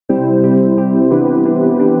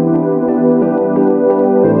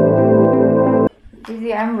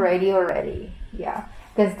am ready already. Yeah,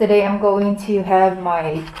 because today I'm going to have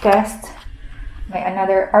my test,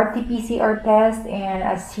 another RT-PCR test and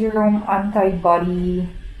a serum antibody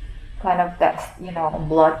kind of test, you know,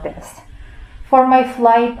 blood test for my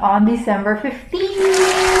flight on December 15th.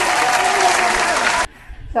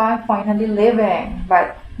 So I'm finally leaving,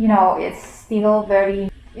 but you know, it's still very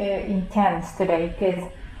intense today because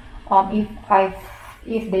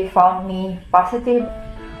if they found me positive,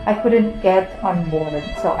 I couldn't get on board.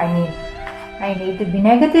 So I need to be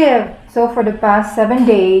negative. So for the past 7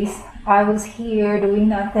 days, I was here doing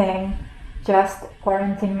nothing, just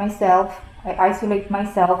quarantine myself. I isolate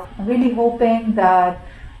myself. I'm really hoping that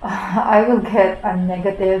I will get a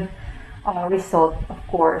negative result, of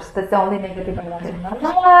course. That's the only negative I want in my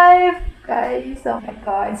life, guys. Oh my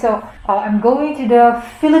god. So I'm going to the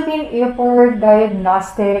Philippine Airport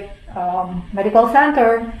Diagnostic Medical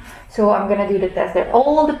Center. So I'm gonna do the test there.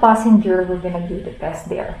 All the passengers were gonna do the test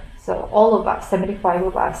there. So all of us, 75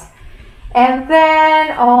 of us. And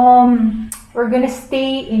then we're gonna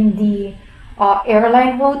stay in the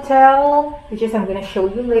airline hotel, which is I'm gonna show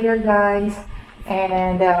you later, guys.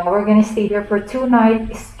 And we're gonna stay there for 2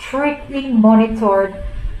 nights, strictly monitored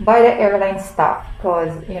by the airline staff,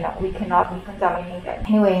 because you know we cannot be contaminated.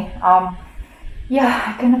 Anyway,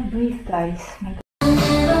 yeah, I cannot breathe, guys. My God.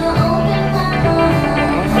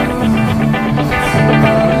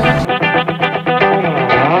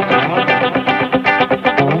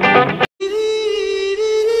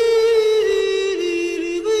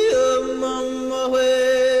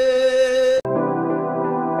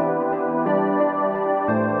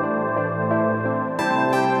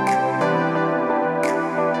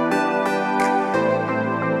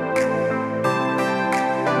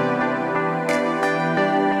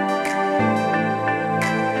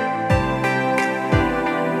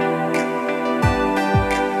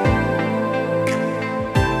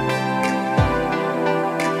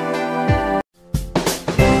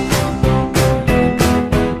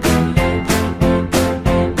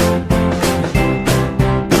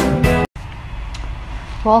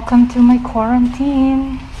 Welcome to my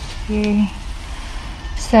quarantine. Yay.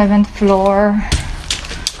 7th floor,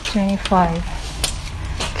 25.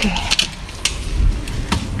 Okay.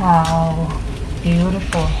 Wow,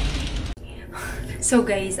 beautiful. So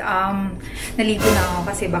guys, naligo na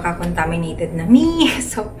ako kasi baka contaminated na me.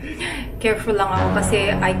 So careful lang ako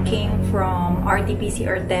kasi I came from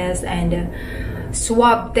RT-PCR test and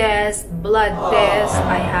swab test, blood test.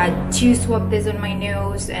 I had 2 swab tests on my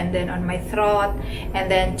nose and then on my throat,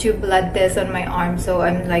 and then 2 blood tests on my arm. So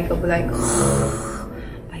I'm like, oh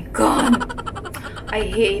my god, I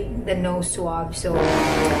hate the nose swab. So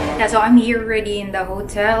yeah, so I'm here already in the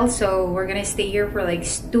hotel. So we're gonna stay here for like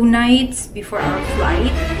 2 nights before our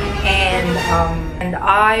flight, and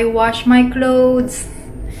I wash my clothes.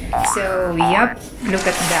 So yep, look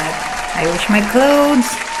at that. I wash my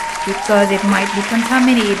clothes because it might be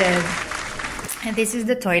contaminated. And this is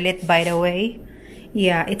the toilet, by the way.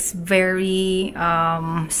 Yeah, it's very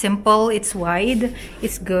simple. It's wide.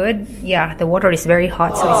 It's good. Yeah, the water is very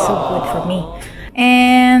hot, so it's so good for me.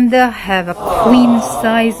 And have a queen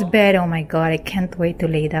size bed. Oh my god, I can't wait to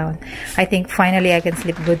lay down. I think finally I can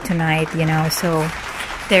sleep good tonight, you know. So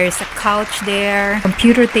there's a couch there,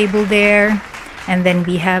 computer table there. And then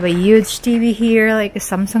we have a huge TV here, like a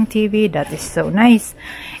Samsung TV. That is so nice.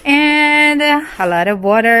 And a lot of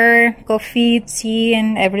water, coffee, tea,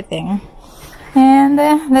 and everything. And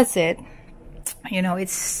that's it. You know,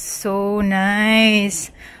 it's so nice.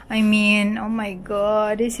 I mean, oh my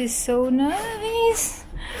god, this is so nice.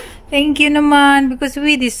 Thank you naman, because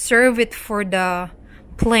we deserve it for the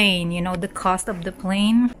plane, you know, the cost of the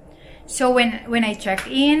plane. So when I check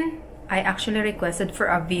in, I actually requested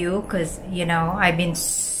for a view because, you know, I've been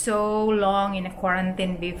so long in a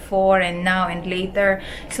quarantine before and now and later.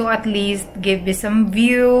 So at least give me some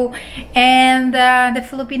view. And the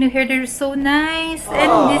Filipino here, they're so nice.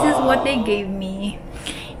 And this is what they gave me.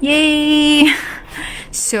 Yay!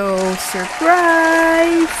 So,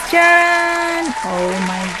 surprise! Charan! Oh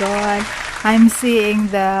my god. I'm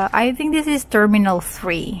seeing I think this is Terminal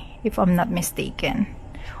 3, if I'm not mistaken.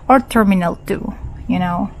 Or Terminal 2, you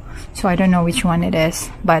know. So I don't know which one it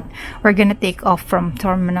is, but we're gonna take off from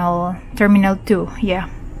Terminal 2. Yeah,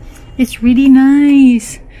 it's really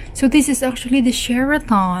nice. So this is actually the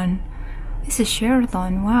Sheraton. This is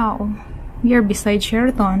Sheraton. Wow, we are beside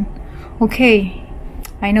Sheraton. Okay,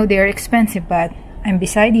 I know they're expensive, but I'm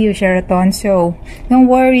beside you, Sheraton. So don't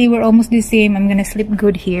worry, we're almost the same. I'm gonna sleep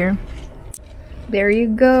good here. There you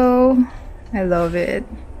go. I love it.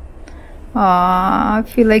 I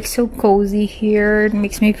feel like so cozy here. It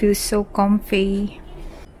makes me feel so comfy.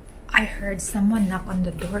 I I heard someone knock on the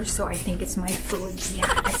door, so I think it's my food. Yeah,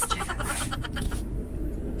 let's check it out.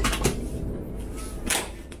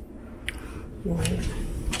 Whoa.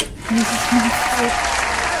 This is my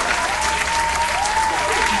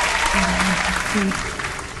food.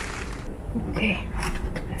 Okay,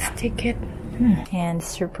 let's take it. And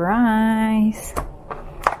surprise!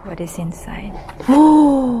 What is inside?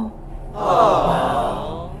 Oh!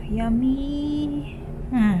 Wow! Yummy!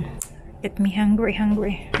 Get me hungry.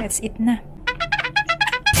 Let's eat na.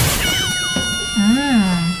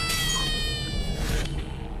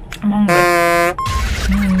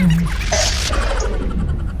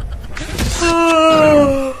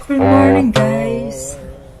 Good morning, guys.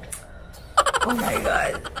 Oh my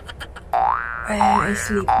god. I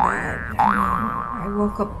sleep bad. I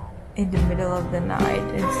woke up in the middle of the night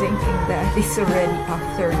and thinking that it's already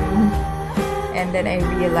afternoon. And then I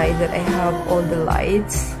realized that I have all the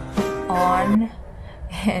lights on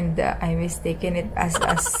and I mistaken it as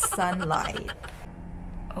a sunlight.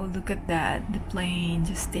 Oh, look at that. The plane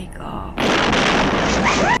just take off.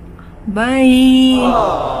 Bye!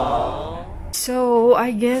 Aww. So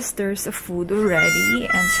I guess there's a food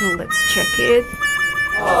already, and so let's check it.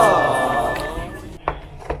 Aww.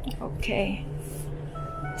 Okay.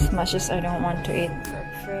 As much as I don't want to eat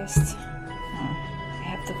breakfast, I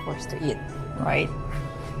have to force to eat, right?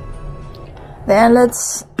 Then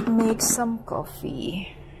let's make some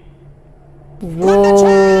coffee.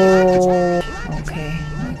 Whoa! Okay,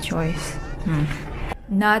 no choice.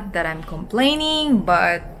 Not that I'm complaining,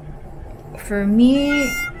 but for me,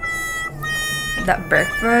 that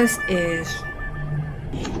breakfast is...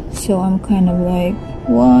 So I'm kind of like,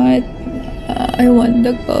 what? I want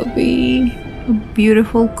the coffee. A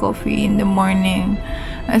beautiful coffee in the morning.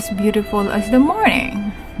 As beautiful as the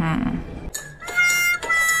morning.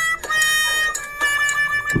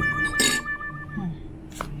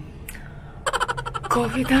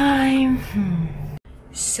 Coffee time.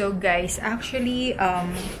 So guys, actually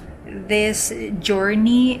this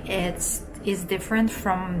journey is different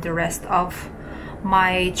from the rest of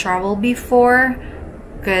my travel before,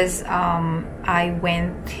 because I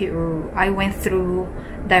went through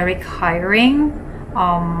direct hiring.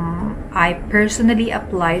 I personally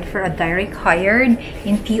applied for a direct hire in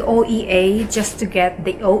POEA just to get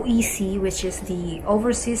the OEC, which is the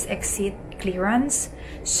overseas exit clearance.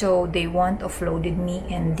 So they offloaded me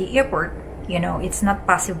in the airport. You know, it's not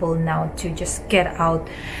possible now to just get out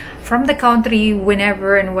from the country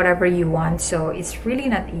whenever and whatever you want. So it's really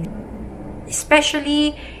not easy,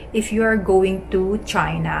 especially if you are going to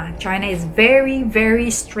China. China is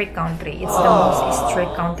very strict country. It's the most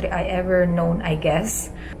strict country I ever known, I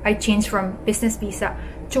guess. I changed from business visa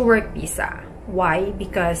to work visa. Why?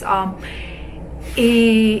 Because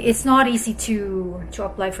it's not easy to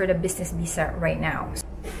apply for the business visa right now.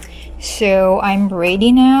 So I'm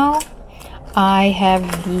ready now. I have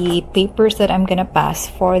the papers that I'm gonna pass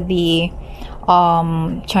for the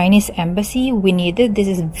Chinese embassy. We need it. This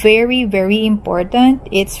is very important.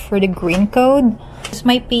 It's for the green code. It's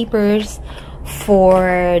my papers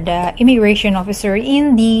for the immigration officer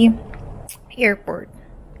in the airport.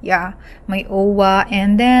 Yeah, my OWA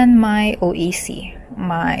and then my OEC.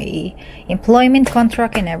 My employment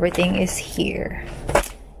contract and everything is here.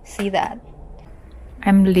 See that?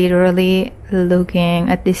 I'm literally looking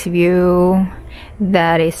at this view.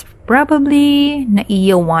 That is probably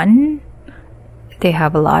NAIA 1. They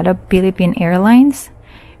have a lot of Philippine airlines.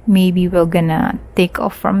 Maybe we're gonna take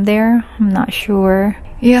off from there. I'm not sure.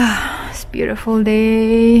 Yeah, it's a beautiful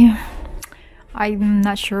day. I'm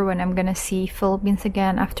not sure when I'm gonna see Philippines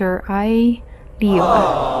again after I leave,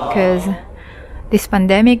 because this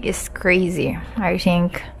pandemic is crazy. I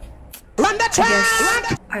think.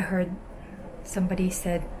 I heard somebody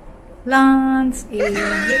said, Lance. Thank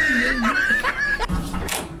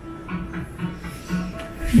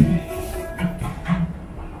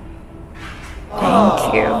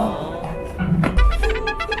you.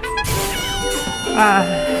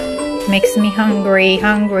 Makes me hungry.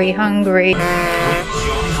 Pag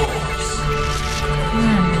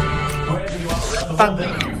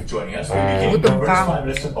gutom ka,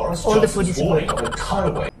 all the food is good.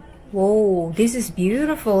 Whoa, this is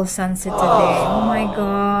beautiful sunset today. Oh my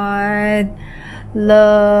god.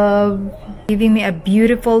 Love. Giving me a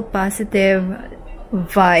beautiful positive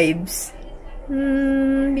vibes.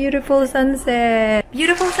 Beautiful sunset.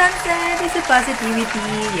 Beautiful sunset is a positivity.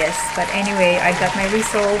 Yes, but anyway, I got my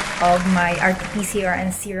result of my rtpcr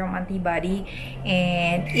and serum antibody,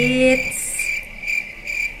 and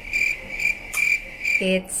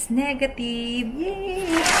it's negative.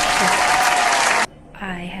 Yay!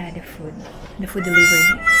 I had the food delivery,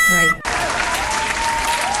 right?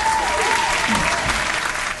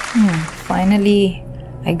 Finally,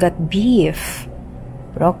 I got beef.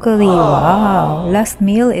 Broccoli, wow. Last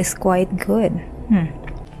meal is quite good.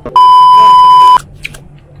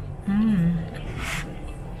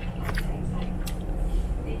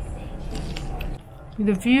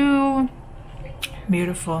 The view,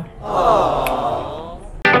 beautiful.